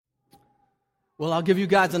Well, I'll give you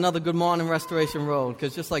guys another good morning, Restoration Road,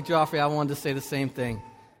 because just like Joffrey, I wanted to say the same thing.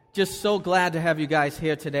 Just so glad to have you guys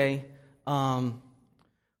here today. For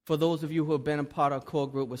those of you who have been a part of our core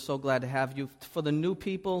group, we're so glad to have you. For the new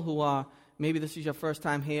people who are, maybe this is your first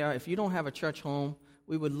time here, if you don't have a church home,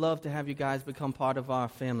 we would love to have you guys become part of our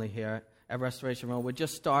family here at Restoration Road. We're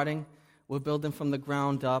just starting. We're building from the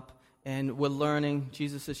ground up, and we're learning.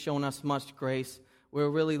 Jesus has shown us much grace. We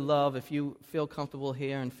really love if you feel comfortable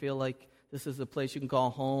here and feel like this is a place you can call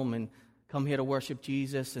home and come here to worship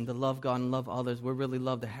Jesus and to love God and love others. We really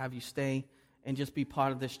love to have you stay and just be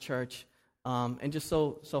part of this church. And just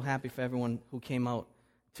so happy for everyone who came out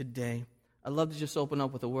today. I'd love to just open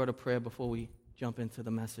up with a word of prayer before we jump into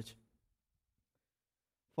the message.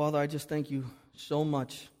 Father, I just thank you so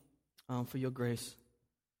much for your grace.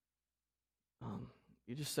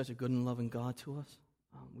 You're just such a good and loving God to us.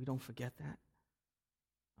 We don't forget that.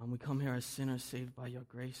 We come here as sinners saved by your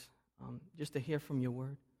grace. Just to hear from your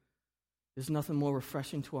word. There's nothing more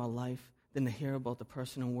refreshing to our life than to hear about the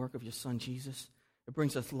person and work of your Son, Jesus. It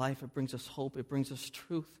brings us life, it brings us hope, it brings us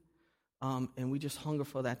truth. And we just hunger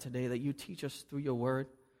for that today, that you teach us through your word,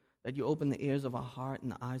 that you open the ears of our heart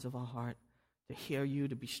and the eyes of our heart to hear you,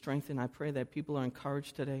 to be strengthened. I pray that people are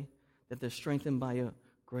encouraged today, that they're strengthened by your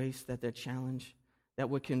grace, that they're challenged, that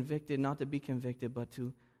we're convicted, not to be convicted, but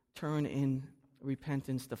to turn in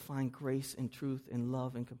repentance, to find grace and truth and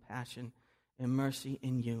love and compassion and mercy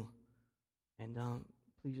in you. And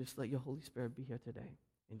please just let your Holy Spirit be here today.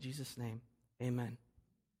 In Jesus' name, amen.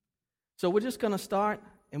 So we're just going to start,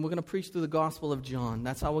 and we're going to preach through the Gospel of John.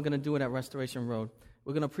 That's how we're going to do it at Restoration Road.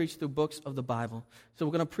 We're going to preach through books of the Bible. So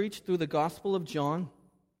we're going to preach through the Gospel of John,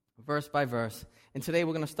 verse by verse. And today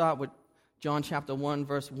we're going to start with John chapter 1,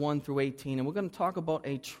 verse 1 through 18. And we're going to talk about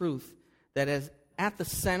a truth that is at the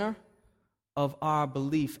center of our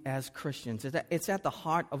belief as Christians. It's at the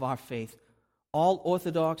heart of our faith. All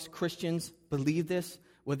Orthodox Christians believe this,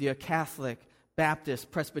 whether you're Catholic,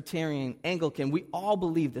 Baptist, Presbyterian, Anglican, we all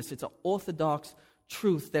believe this. It's an Orthodox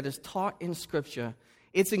truth that is taught in Scripture.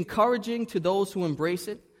 It's encouraging to those who embrace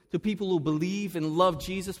it, to people who believe and love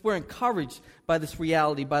Jesus. We're encouraged by this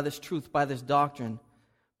reality, by this truth, by this doctrine.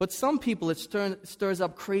 But some people, it stirs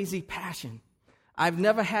up crazy passion. I've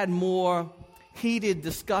never had more heated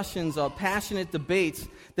discussions or passionate debates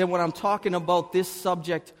than when I'm talking about this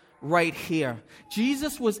subject right here.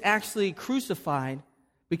 Jesus was actually crucified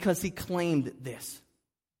because he claimed this.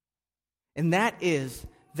 And that is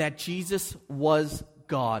that Jesus was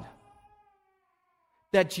God.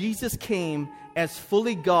 That Jesus came as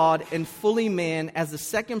fully God and fully man, as the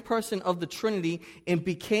second person of the Trinity, and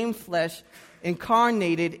became flesh,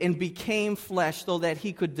 incarnated and became flesh so that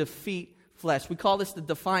he could defeat flesh. We call this the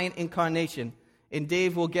Defiant Incarnation. And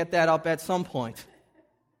Dave will get that up at some point.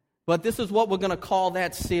 But this is what we're going to call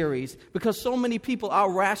that series. Because so many people,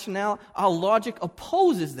 our rationale, our logic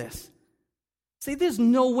opposes this. See, there's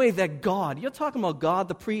no way that God, you're talking about God,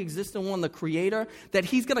 the pre-existent one, the creator, that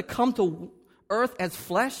he's going to come to earth as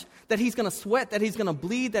flesh, that he's going to sweat, that he's going to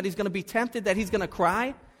bleed, that he's going to be tempted, that he's going to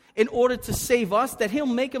cry in order to save us, that he'll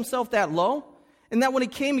make himself that low. And that when he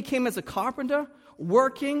came as a carpenter,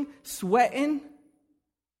 working, sweating,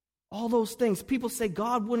 all those things. People say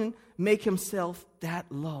God wouldn't make himself that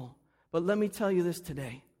low. But let me tell you this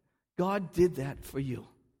today. God did that for you.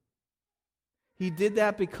 He did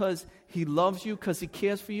that because he loves you, because he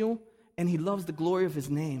cares for you, and he loves the glory of his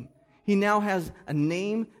name. He now has a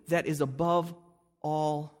name that is above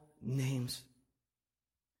all names.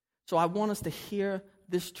 So I want us to hear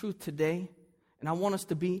this truth today, and I want us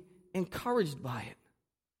to be encouraged by it.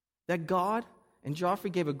 That God, and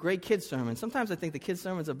Joffrey gave a great kid sermon. Sometimes I think the kid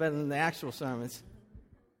sermons are better than the actual sermons.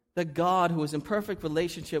 That God, who is in perfect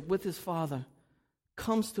relationship with his Father,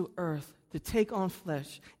 comes to earth to take on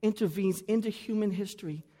flesh, intervenes into human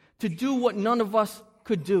history, to do what none of us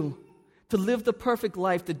could do, to live the perfect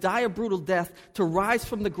life, to die a brutal death, to rise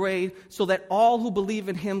from the grave so that all who believe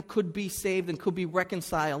in him could be saved and could be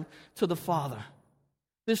reconciled to the Father.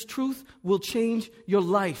 This truth will change your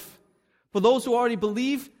life. For those who already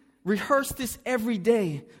believe, rehearse this every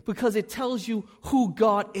day because it tells you who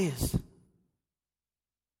God is.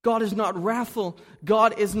 God is not wrathful.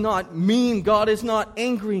 God is not mean. God is not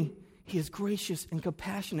angry. He is gracious and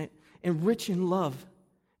compassionate and rich in love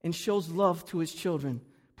and shows love to his children.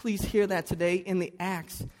 Please hear that today in the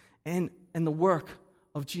acts and the work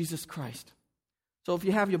of Jesus Christ. So if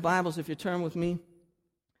you have your Bibles, if you turn with me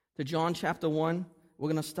to John chapter 1, we're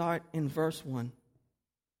going to start in verse 1.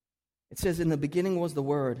 It says, "In the beginning was the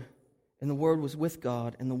Word, and the Word was with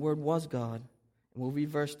God, and the Word was God." And we'll read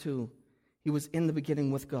verse 2. He was in the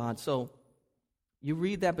beginning with God. So you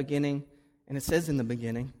read that beginning, and it says in the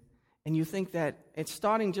beginning. and you think that it's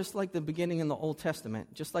starting just like the beginning in the Old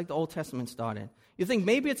Testament, just like the Old Testament started. You think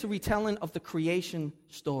maybe it's a retelling of the creation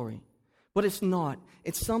story, but it's not.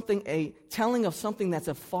 It's a telling of something that's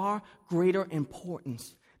of far greater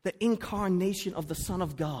importance. The incarnation of the Son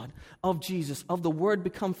of God, of Jesus, of the Word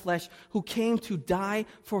become flesh, who came to die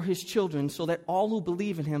for his children so that all who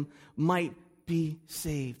believe in him might be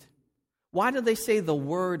saved. Why do they say the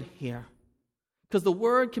Word here? Because the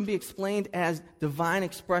Word can be explained as divine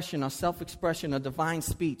expression or self-expression or divine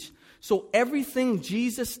speech. So everything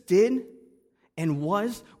Jesus did and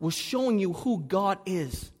was showing you who God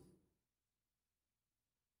is.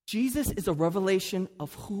 Jesus is a revelation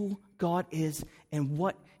of who God is and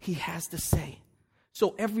what he has to say.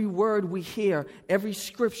 So every word we hear, every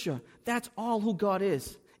scripture, that's all who God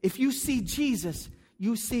is. If you see Jesus,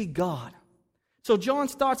 you see God. So John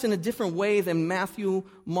starts in a different way than Matthew,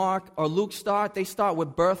 Mark, or Luke start. They start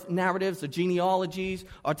with birth narratives or genealogies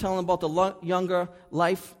or telling about the younger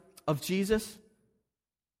life of Jesus.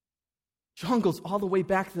 John goes all the way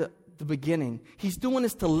back to the beginning. He's doing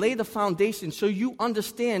this to lay the foundation so you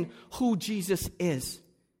understand who Jesus is.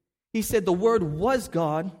 He said the Word was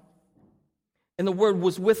God, and the Word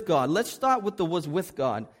was with God. Let's start with the was with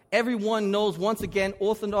God. Everyone knows, once again,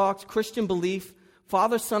 Orthodox Christian belief,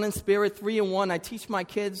 Father, Son, and Spirit, 3 in 1. I teach my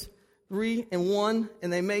kids 3 in 1,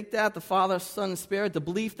 and they make that the Father, Son, and Spirit, the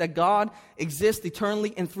belief that God exists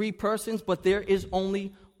eternally in 3 persons, but there is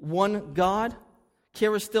only one God.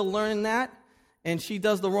 Kira's still learning that, and she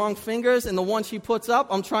does the wrong fingers, and the one she puts up,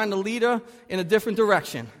 I'm trying to lead her in a different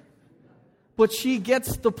direction. But she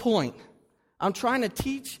gets the point. I'm trying to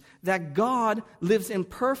teach that God lives in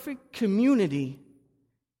perfect community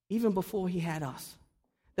even before he had us.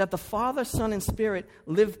 That the Father, Son, and Spirit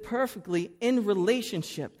live perfectly in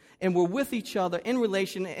relationship, and we're with each other in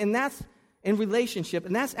relationship,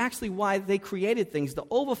 and that's actually why they created things. The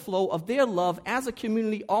overflow of their love as a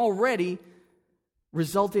community already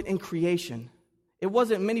resulted in creation. It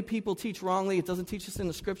wasn't, many people teach wrongly, it doesn't teach us in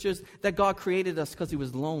the scriptures, that God created us because he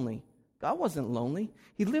was lonely. God wasn't lonely.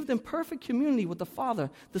 He lived in perfect community with the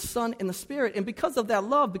Father, the Son, and the Spirit. And because of that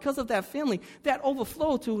love, because of that family, that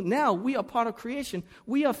overflowed to now we are part of creation.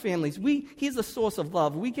 We are families. He's the source of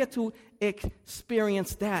love. We get to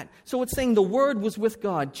experience that. So it's saying the Word was with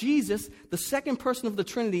God. Jesus, the second person of the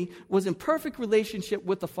Trinity, was in perfect relationship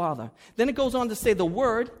with the Father. Then it goes on to say the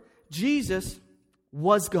Word, Jesus,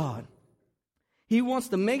 was God. He wants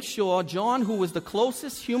to make sure, John, who was the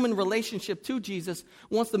closest human relationship to Jesus,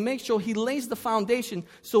 wants to make sure he lays the foundation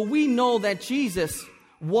so we know that Jesus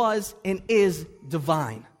was and is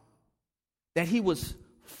divine. That he was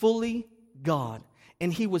fully God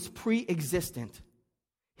and he was pre-existent.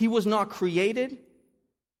 He was not created.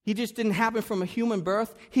 He just didn't happen from a human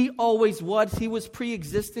birth. He always was. He was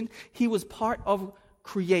pre-existent. He was part of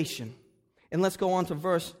creation. And let's go on to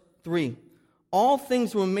verse 3. All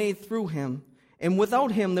things were made through him, and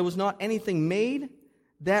without him, there was not anything made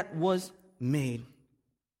that was made.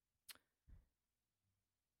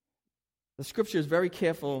 The scripture is very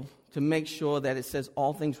careful to make sure that it says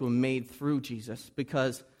all things were made through Jesus,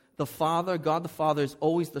 because the Father, God the Father, is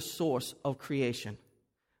always the source of creation.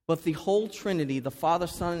 But the whole Trinity, the Father,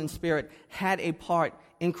 Son, and Spirit, had a part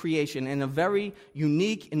in creation. In a very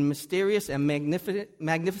unique and mysterious and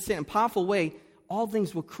magnificent and powerful way, all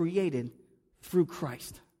things were created through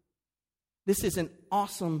Christ. This is an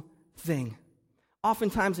awesome thing.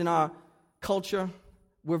 Oftentimes in our culture,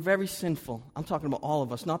 we're very sinful. I'm talking about all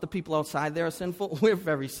of us, not the people outside there are sinful. We're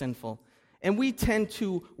very sinful. And we tend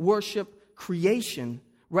to worship creation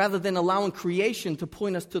rather than allowing creation to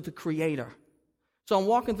point us to the Creator. So I'm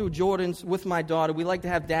walking through Jordan's with my daughter. We like to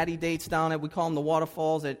have daddy dates down at, we call them the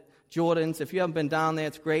waterfalls at Jordan's. If you haven't been down there,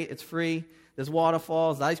 it's great. It's free. There's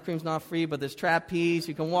waterfalls. The ice cream's not free, but there's trapeze.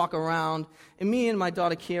 You can walk around. And me and my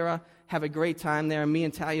daughter, Kira, have a great time there. And me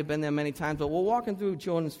and Talia have been there many times. But we're walking through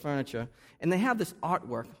Jordan's Furniture, and they have this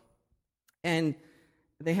artwork. And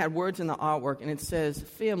they had words in the artwork, and it says,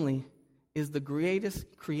 family is the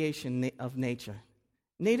greatest creation of nature.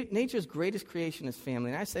 Nature's greatest creation is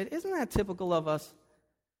family. And I said, isn't that typical of us?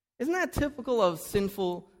 Isn't that typical of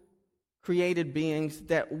sinful created beings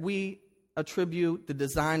that we attribute the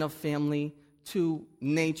design of family to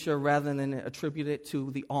nature rather than attribute it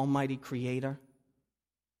to the Almighty Creator?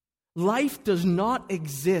 Life does not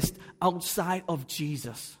exist outside of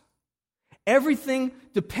Jesus. Everything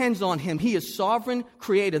depends on him. He is sovereign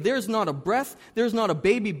creator. There is not a breath. There is not a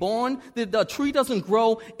baby born. The tree doesn't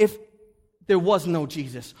grow if there was no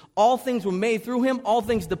Jesus. All things were made through him. All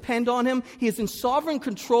things depend on him. He is in sovereign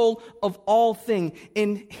control of all things.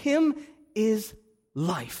 In him is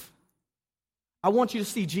life. I want you to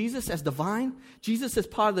see Jesus as divine, Jesus as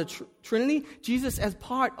part of the Trinity, Jesus as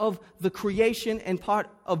part of the creation and part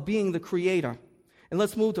of being the creator. And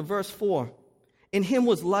let's move to verse 4. In him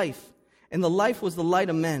was life, and the life was the light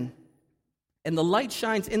of men. And the light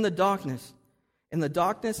shines in the darkness, and the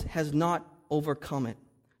darkness has not overcome it.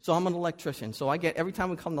 So I'm an electrician. So every time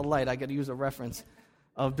we come to light, I get to use a reference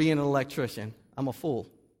of being an electrician. I'm a fool.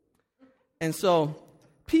 And so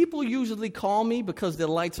people usually call me because their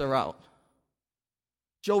lights are out.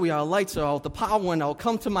 Joey, our lights are out. The power went out.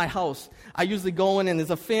 Come to my house. I usually go in and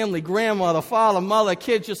there's a family, grandmother, father, mother,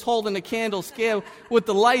 kids just holding the candle, scared with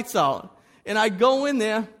the lights out. And I go in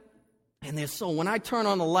there, and when I turn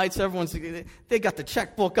on the lights, they got the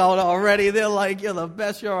checkbook out already. They're like, you're the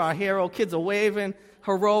best, you're our hero. Kids are waving,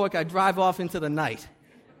 heroic. I drive off into the night.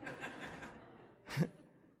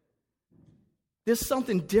 There's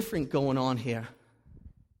something different going on here.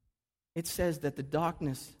 It says that the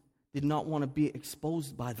darkness did not want to be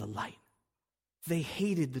exposed by the light. They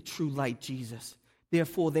hated the true light, Jesus.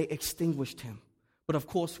 Therefore, they extinguished him. But of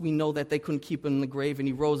course, we know that they couldn't keep him in the grave, and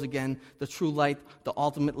he rose again, the true light, the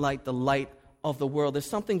ultimate light, the light of the world. There's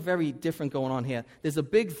something very different going on here. There's a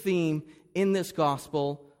big theme in this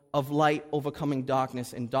gospel of light overcoming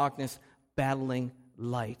darkness and darkness battling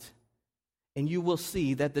light. And you will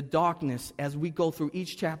see that the darkness, as we go through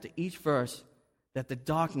each chapter, each verse, that the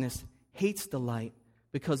darkness hates the light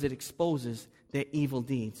because it exposes their evil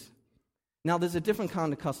deeds. Now, there's a different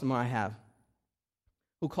kind of customer I have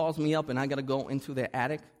who calls me up and I got to go into their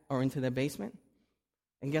attic or into their basement.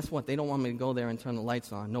 And guess what? They don't want me to go there and turn the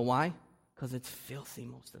lights on. Know why? Because it's filthy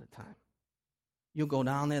most of the time. You'll go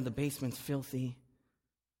down there, the basement's filthy.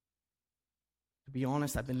 To be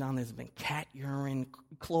honest, I've been down there, there's been cat urine,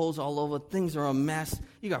 clothes all over, things are a mess.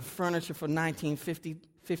 You got furniture from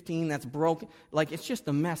 1915 that's broken. Like, it's just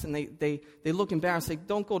a mess, and they look embarrassed, say,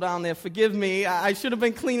 don't go down there, forgive me, I should have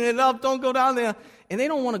been cleaning it up, don't go down there. And they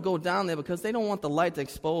don't want to go down there because they don't want the light to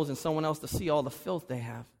expose and someone else to see all the filth they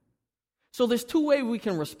have. So there's two ways we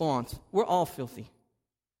can respond. We're all filthy.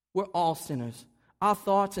 We're all sinners. Our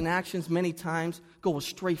thoughts and actions many times go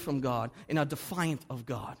astray from God and are defiant of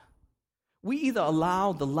God. We either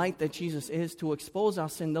allow the light that Jesus is to expose our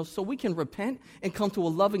sin so we can repent and come to a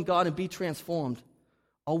loving God and be transformed,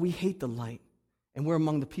 or we hate the light and we're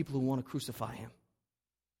among the people who want to crucify him.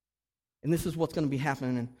 And this is what's going to be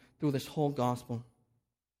happening through this whole gospel.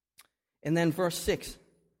 And then verse 6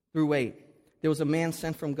 through 8, there was a man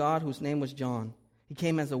sent from God whose name was John. He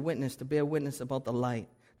came as a witness to bear witness about the light,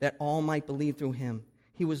 that all might believe through him.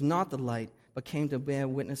 He was not the light, but came to bear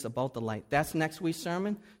witness about the light. That's next week's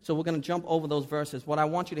sermon, so we're going to jump over those verses. What I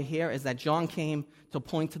want you to hear is that John came to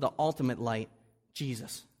point to the ultimate light,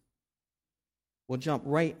 Jesus. We'll jump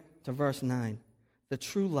right to verse 9. The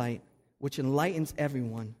true light, which enlightens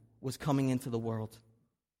everyone, was coming into the world.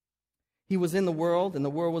 He was in the world, and the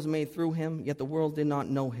world was made through him, yet the world did not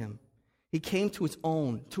know him. He came to his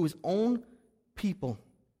own people,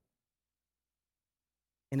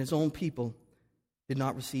 and his own people did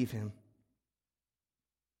not receive him.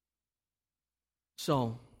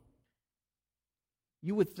 So,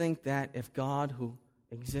 you would think that if God, who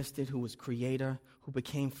existed, who was creator, who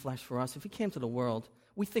became flesh for us, if he came to the world,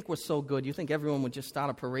 we think we're so good. You think everyone would just start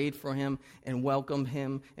a parade for him and welcome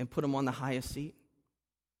him and put him on the highest seat?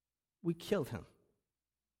 We killed him.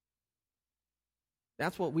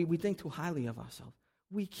 That's what we think too highly of ourselves.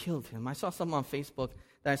 We killed him. I saw something on Facebook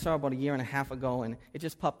that I saw about a year and a half ago, and it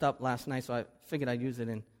just popped up last night, so I figured I'd use it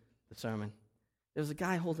in the sermon. There was a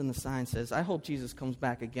guy holding the sign that says, I hope Jesus comes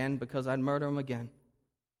back again because I'd murder him again.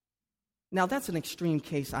 Now, that's an extreme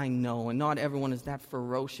case, I know, and not everyone is that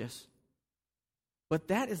ferocious. But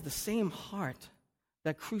that is the same heart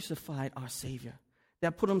that crucified our Savior,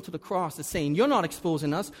 that put him to the cross, is saying, you're not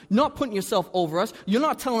exposing us, you're not putting yourself over us, you're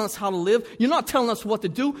not telling us how to live, you're not telling us what to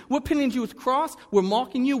do, we're pinning you to the cross, we're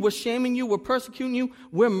mocking you, we're shaming you, we're persecuting you,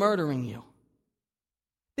 we're murdering you.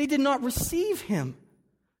 They did not receive him.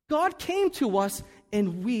 God came to us,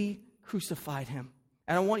 and we crucified him.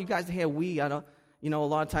 And I want you guys to hear we. A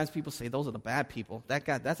lot of times people say, those are the bad people. That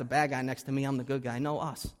guy, that's a bad guy next to me, I'm the good guy. No,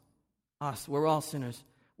 us. Us, we're all sinners.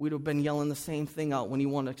 We'd have been yelling the same thing out when he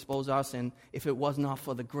wanted to expose our sin if it was not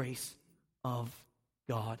for the grace of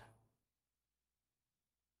God.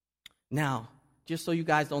 Now, just so you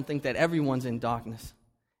guys don't think that everyone's in darkness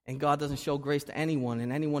and God doesn't show grace to anyone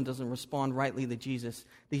and anyone doesn't respond rightly to Jesus,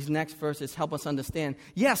 these next verses help us understand,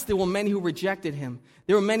 yes, there were many who rejected him.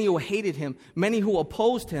 There were many who hated him, many who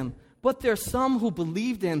opposed him. But there are some who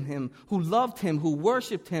believed in him, who loved him, who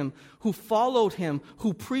worshiped him, who followed him,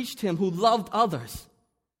 who preached him, who loved others.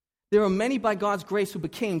 There are many by God's grace who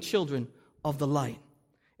became children of the light.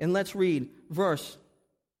 And let's read verse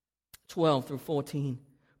 12 through 14.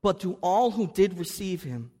 But to all who did receive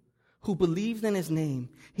him, who believed in his name,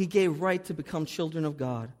 he gave right to become children of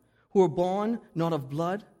God, who were born not of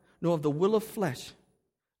blood, nor of the will of flesh,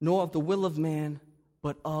 nor of the will of man,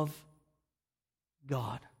 but of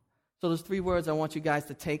God. So there's 3 words I want you guys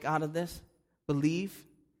to take out of this. Believe.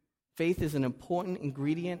 Faith is an important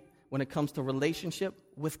ingredient when it comes to relationship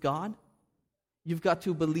with God. You've got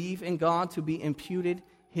to believe in God to be imputed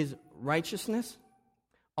his righteousness.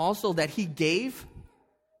 Also that he gave.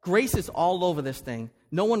 Grace is all over this thing.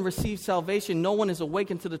 No one receives salvation. No one is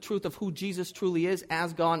awakened to the truth of who Jesus truly is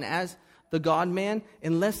as God and as the God-man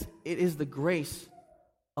unless it is the grace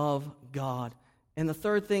of God. And the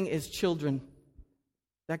third thing is children.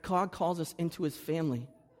 That God calls us into his family.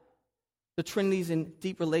 The Trinity's in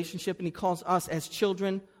deep relationship, and he calls us as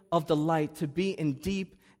children of the light to be in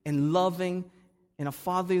deep and loving and a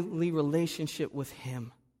fatherly relationship with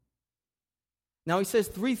him. Now he says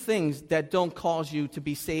 3 things that don't cause you to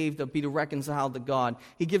be saved or be reconciled to God.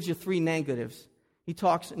 He gives you 3 negatives. He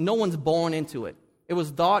talks, no one's born into it. It was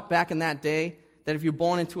thought back in that day that if you're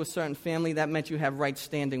born into a certain family, that meant you have right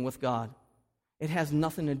standing with God. It has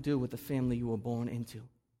nothing to do with the family you were born into.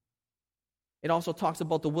 It also talks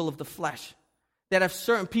about the will of the flesh. That if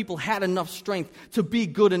certain people had enough strength to be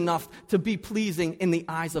good enough, to be pleasing in the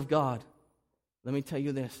eyes of God. Let me tell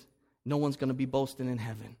you this. No one's going to be boasting in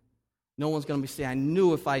heaven. No one's going to be saying, I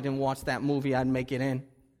knew if I didn't watch that movie, I'd make it in.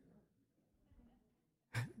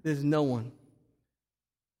 There's no one.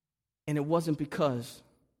 And it wasn't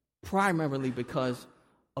primarily because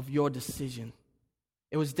of your decision.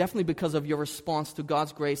 It was definitely because of your response to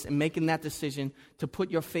God's grace and making that decision to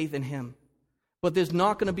put your faith in him. But there's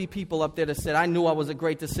not going to be people up there that said, I knew I was a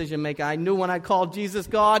great decision maker. I knew when I called Jesus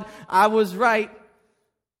God, I was right.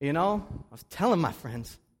 You know, I was telling my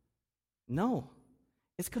friends. No,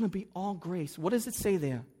 it's going to be all grace. What does it say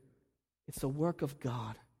there? It's the work of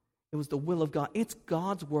God. It was the will of God. It's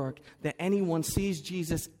God's work that anyone sees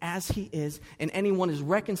Jesus as he is, and anyone is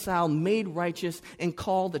reconciled, made righteous, and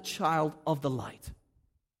called a child of the light.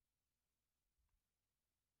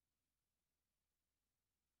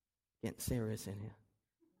 Getting serious in here.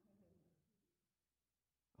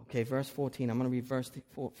 Okay, verse 14. I'm going to read verse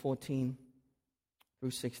 14 through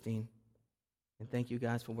 16. And thank you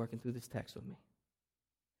guys for working through this text with me.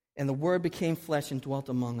 And the Word became flesh and dwelt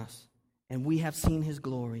among us. And we have seen his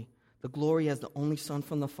glory, the glory as the only Son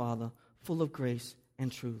from the Father, full of grace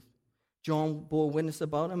and truth. John bore witness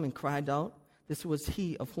about him and cried out, this was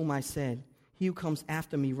he of whom I said, he who comes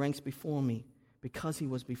after me ranks before me, because he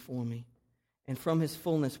was before me. And from his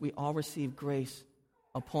fullness we all receive grace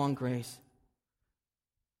upon grace.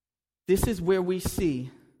 This is where we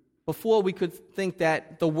see, before we could think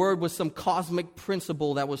that the Word was some cosmic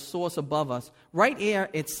principle that was source above us. Right here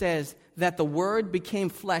it says that the Word became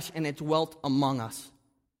flesh and it dwelt among us.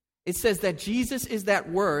 It says that Jesus is that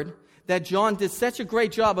Word that John did such a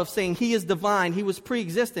great job of saying he is divine, he was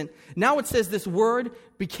pre-existent. Now it says this Word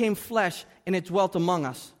became flesh and it dwelt among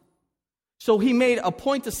us. So he made a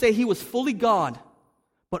point to say he was fully God,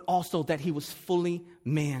 but also that he was fully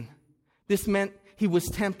man. This meant he was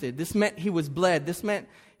tempted. This meant he was bled. This meant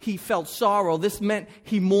he felt sorrow. This meant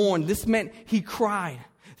he mourned. This meant he cried.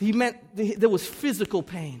 He meant there was physical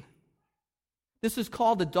pain. This is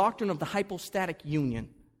called the doctrine of the hypostatic union,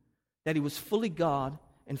 that he was fully God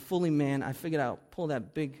and fully man. I figured I'll pull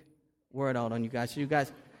that big word out on you guys so you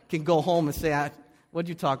guys can go home and say, what did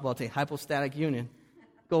you talk about today? Hypostatic union.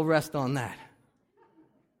 Go rest on that.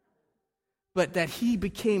 But that he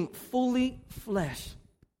became fully flesh,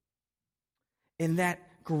 and that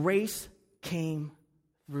grace came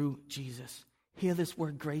through Jesus. Hear this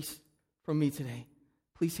word grace from me today.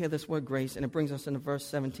 Please hear this word grace, and it brings us into verse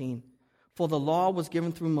 17. For the law was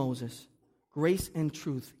given through Moses. Grace and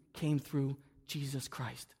truth came through Jesus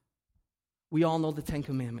Christ. We all know the 10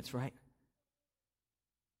 Commandments, right?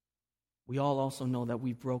 We all also know that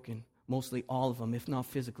we've broken mostly all of them, if not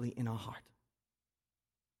physically, in our heart.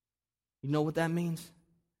 You know what that means?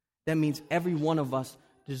 That means every one of us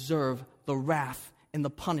deserve the wrath and the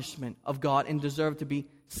punishment of God and deserve to be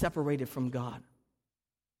separated from God.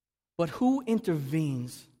 But who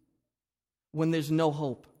intervenes when there's no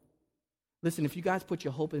hope? Listen, if you guys put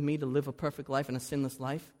your hope in me to live a perfect life and a sinless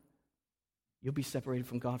life, you'll be separated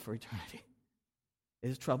from God for eternity.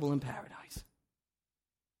 There's trouble in paradise.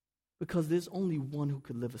 Because there's only one who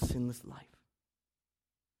could live a sinless life.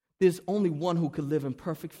 There's only one who could live in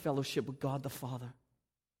perfect fellowship with God the Father.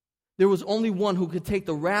 There was only one who could take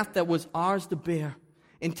the wrath that was ours to bear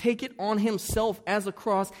and take it on himself as a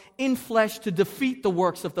cross in flesh to defeat the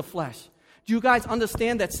works of the flesh. Do you guys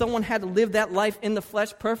understand that someone had to live that life in the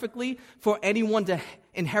flesh perfectly for anyone to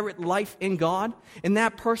inherit life in God? And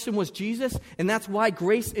that person was Jesus, and that's why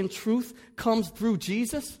grace and truth comes through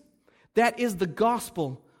Jesus. That is the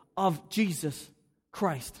gospel of Jesus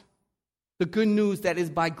Christ. The good news that is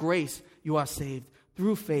by grace you are saved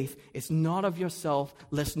through faith. It's not of yourself,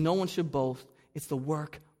 lest no one should boast. It's the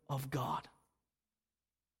work of God.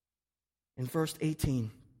 In verse 18,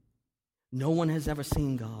 no one has ever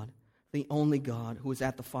seen God, the only God who is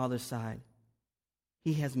at the Father's side.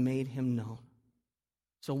 He has made him known.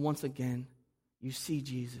 So once again, you see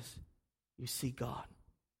Jesus, you see God.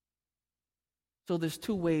 So there's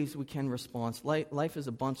two ways we can respond. Life is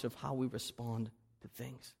a bunch of how we respond to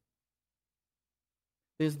things.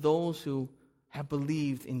 There's those who have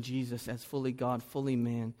believed in Jesus as fully God, fully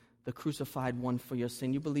man, the crucified one for your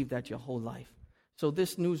sin. You believe that your whole life. So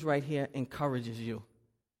this news right here encourages you.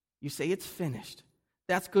 You say, it's finished.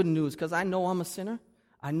 That's good news because I know I'm a sinner.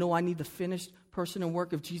 I know I need the finished person and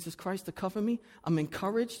work of Jesus Christ to cover me. I'm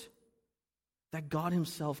encouraged that God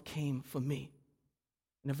himself came for me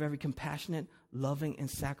in a very compassionate, loving, and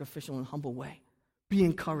sacrificial and humble way. Be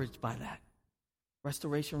encouraged by that.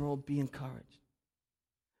 Restoration Road, be encouraged.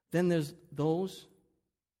 Then there's those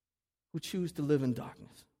who choose to live in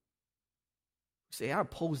darkness. Who say, I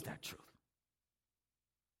oppose that truth.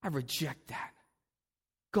 I reject that.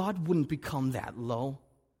 God wouldn't become that low.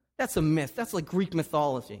 That's a myth. That's like Greek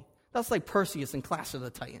mythology. That's like Perseus in Clash of the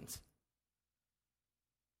Titans.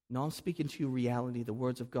 No, I'm speaking to you reality, the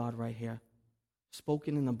words of God right here,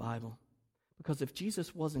 spoken in the Bible. Because if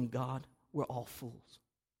Jesus wasn't God, we're all fools.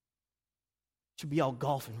 Should be out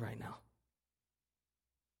golfing right now.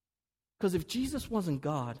 Because if Jesus wasn't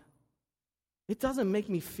God, it doesn't make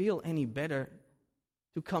me feel any better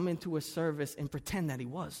to come into a service and pretend that he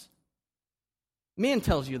was. Man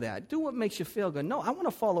tells you that. Do what makes you feel good. No, I want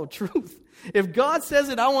to follow truth. If God says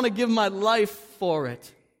it, I want to give my life for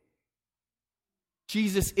it.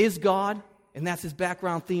 Jesus is God, and that's his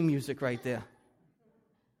background theme music right there.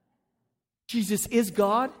 Jesus is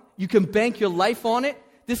God. You can bank your life on it.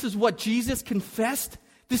 This is what Jesus confessed.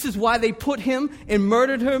 This is why they put him and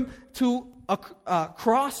murdered him to a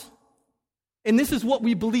cross. And this is what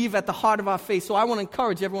we believe at the heart of our faith. So I want to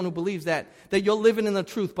encourage everyone who believes that you're living in the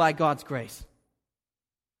truth by God's grace.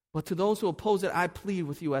 But to those who oppose it, I plead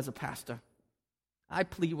with you as a pastor. I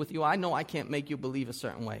plead with you. I know I can't make you believe a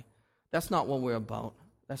certain way. That's not what we're about.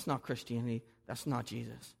 That's not Christianity. That's not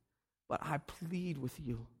Jesus. But I plead with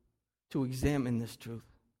you to examine this truth.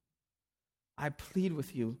 I plead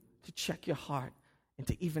with you to check your heart and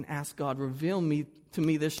to even ask God, reveal to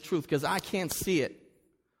me this truth because I can't see it.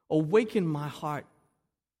 Awaken my heart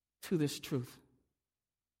to this truth.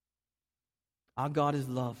 Our God is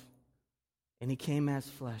love, and he came as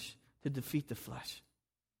flesh to defeat the flesh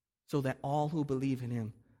so that all who believe in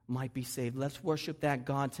him might be saved. Let's worship that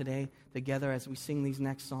God today together as we sing these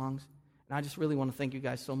next songs. And I just really want to thank you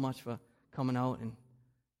guys so much for coming out and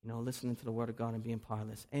listening to the word of God and being part of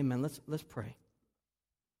this. Amen. Let's pray.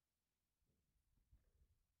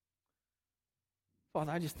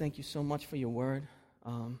 Father, I just thank you so much for your word.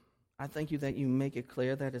 I thank you that you make it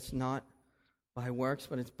clear that it's not by works,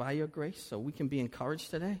 but it's by your grace. So we can be encouraged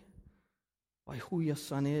today by who your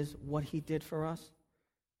son is, what he did for us,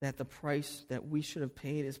 that the price that we should have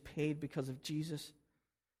paid is paid because of Jesus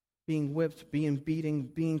being whipped, being beaten,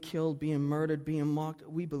 being killed, being murdered, being mocked.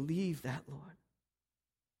 We believe that, Lord.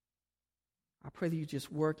 I pray that you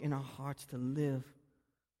just work in our hearts to live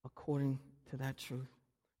according to that truth.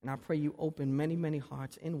 And I pray you open many, many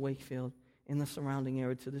hearts in Wakefield, in the surrounding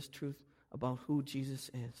area, to this truth about who Jesus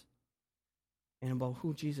is and about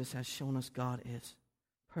who Jesus has shown us God is,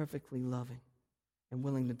 perfectly loving and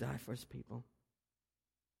willing to die for his people.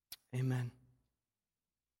 Amen.